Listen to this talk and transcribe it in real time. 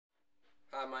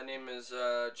Hi, my name is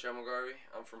Joe McGarvery.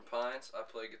 I'm from Pines. I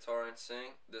play guitar and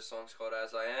sing. This song's called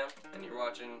As I Am, and you're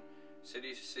watching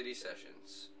City City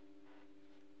Sessions.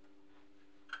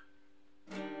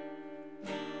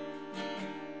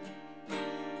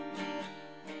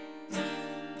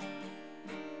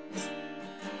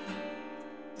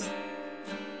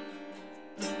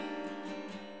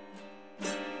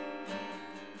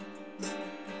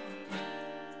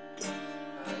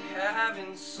 I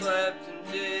haven't slept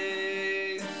in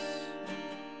days,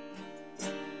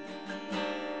 and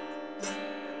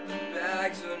the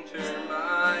bag's under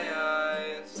my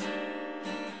eyes,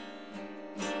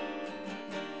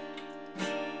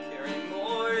 carry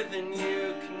more than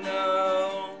you can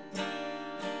know,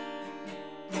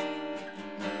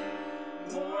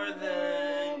 more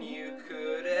than you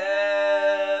could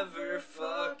ever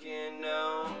fucking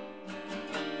know.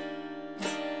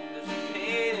 There's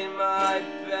pain in my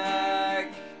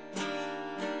back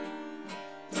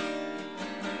from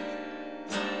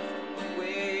the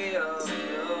weight of the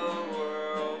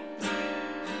world,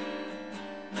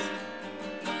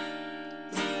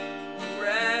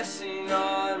 resting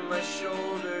on my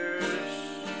shoulders.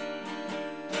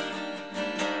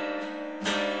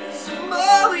 It's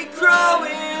slowly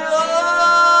growing older.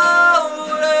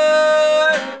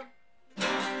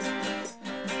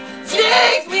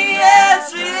 Take me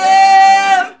as I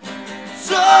am,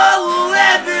 so I'll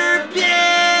ever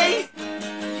be.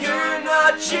 You're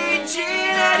not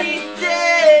changing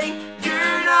anything.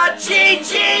 You're not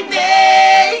changing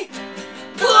me.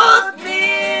 Look me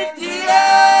in the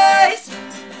eyes.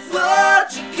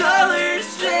 Watch your colors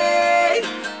fade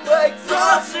like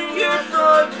frost in your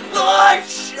front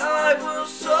porch. I will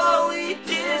slowly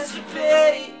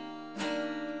dissipate.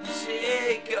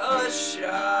 Take a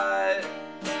shot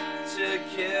to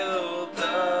kill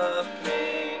the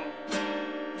pain,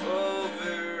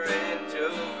 over and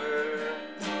over,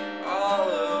 all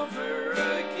over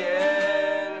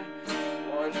again.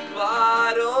 One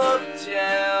bottle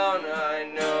down,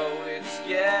 I know it's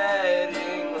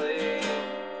getting late.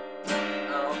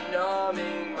 I'm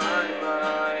numbing my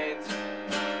mind,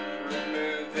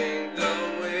 removing the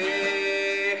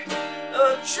weight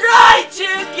of trying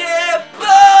to get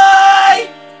by,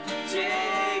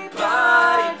 day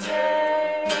by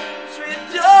day, with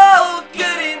no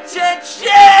good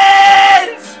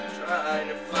intentions, trying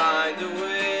to find a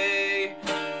way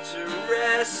to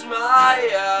rest my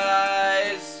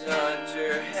eyes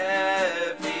under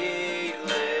heavy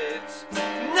lids.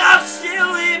 And I'm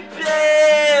still in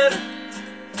bed,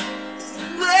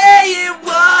 laying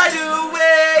wide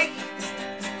awake.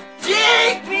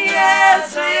 Take me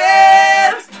as I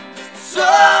am, so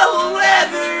I'll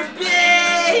ever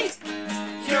be.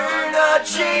 You're not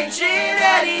changing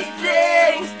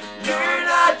anything. You're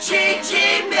not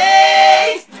changing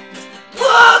me.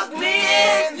 Look me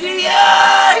in the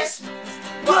eyes.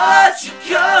 Watch your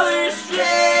colors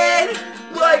fade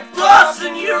like frost in